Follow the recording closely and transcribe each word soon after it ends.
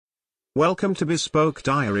Welcome to Bespoke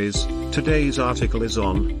Diaries. Today's article is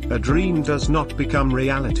on, "A dream does not become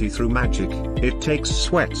reality through magic, it takes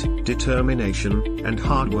sweat, determination, and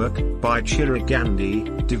hard work," by Chirag Gandhi,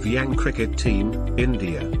 Divyang Cricket Team,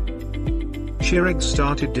 India. Chirag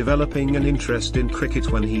started developing an interest in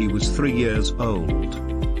cricket when he was 3 years old.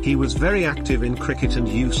 He was very active in cricket and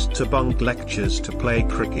used to bunk lectures to play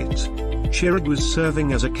cricket. Chirag was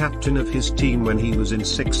serving as a captain of his team when he was in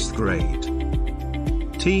 6th grade.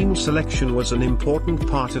 Team selection was an important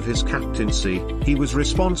part of his captaincy. He was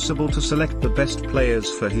responsible to select the best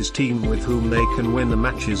players for his team with whom they can win the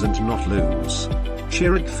matches and not lose.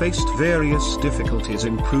 Chirag faced various difficulties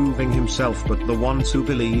in proving himself, but the ones who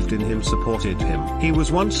believed in him supported him. He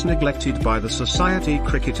was once neglected by the Society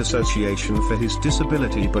Cricket Association for his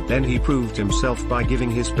disability, but then he proved himself by giving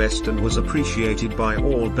his best and was appreciated by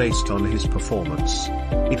all based on his performance.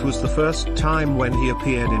 It was the first time when he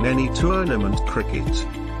appeared in any tournament cricket.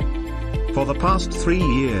 For the past 3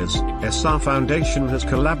 years, SR Foundation has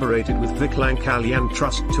collaborated with Viklang Kalyan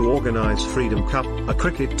Trust to organize Freedom Cup, a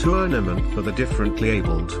cricket tournament for the differently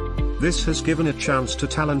abled. This has given a chance to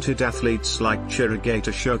talented athletes like Chirag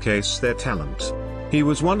to showcase their talent. He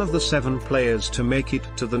was one of the 7 players to make it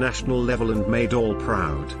to the national level and made all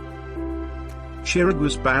proud. Chirag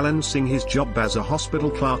was balancing his job as a hospital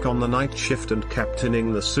clerk on the night shift and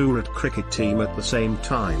captaining the Surat cricket team at the same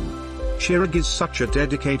time. Chirag is such a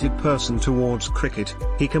dedicated person towards cricket.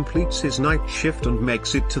 He completes his night shift and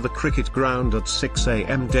makes it to the cricket ground at 6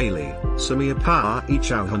 a.m. daily. Samir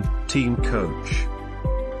Chauhan, team coach.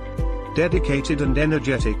 Dedicated and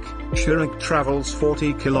energetic, Chirag travels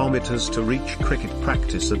 40 kilometers to reach cricket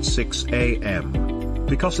practice at 6 a.m.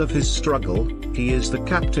 Because of his struggle, he is the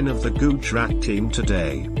captain of the Gujarat team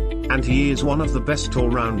today. And he is one of the best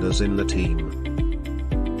all-rounders in the team.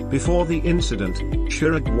 Before the incident,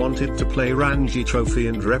 Chirag wanted to play Ranji Trophy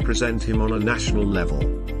and represent him on a national level.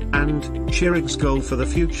 And Chirag's goal for the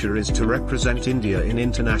future is to represent India in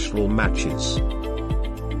international matches.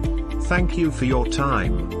 Thank you for your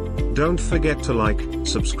time. Don't forget to like,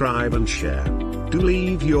 subscribe and share. Do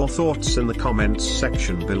leave your thoughts in the comments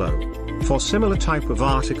section below. For similar type of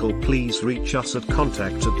article, please reach us at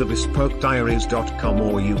contact@thebespokediaries.com,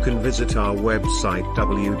 or you can visit our website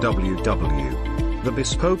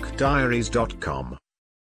www.thebespokediaries.com.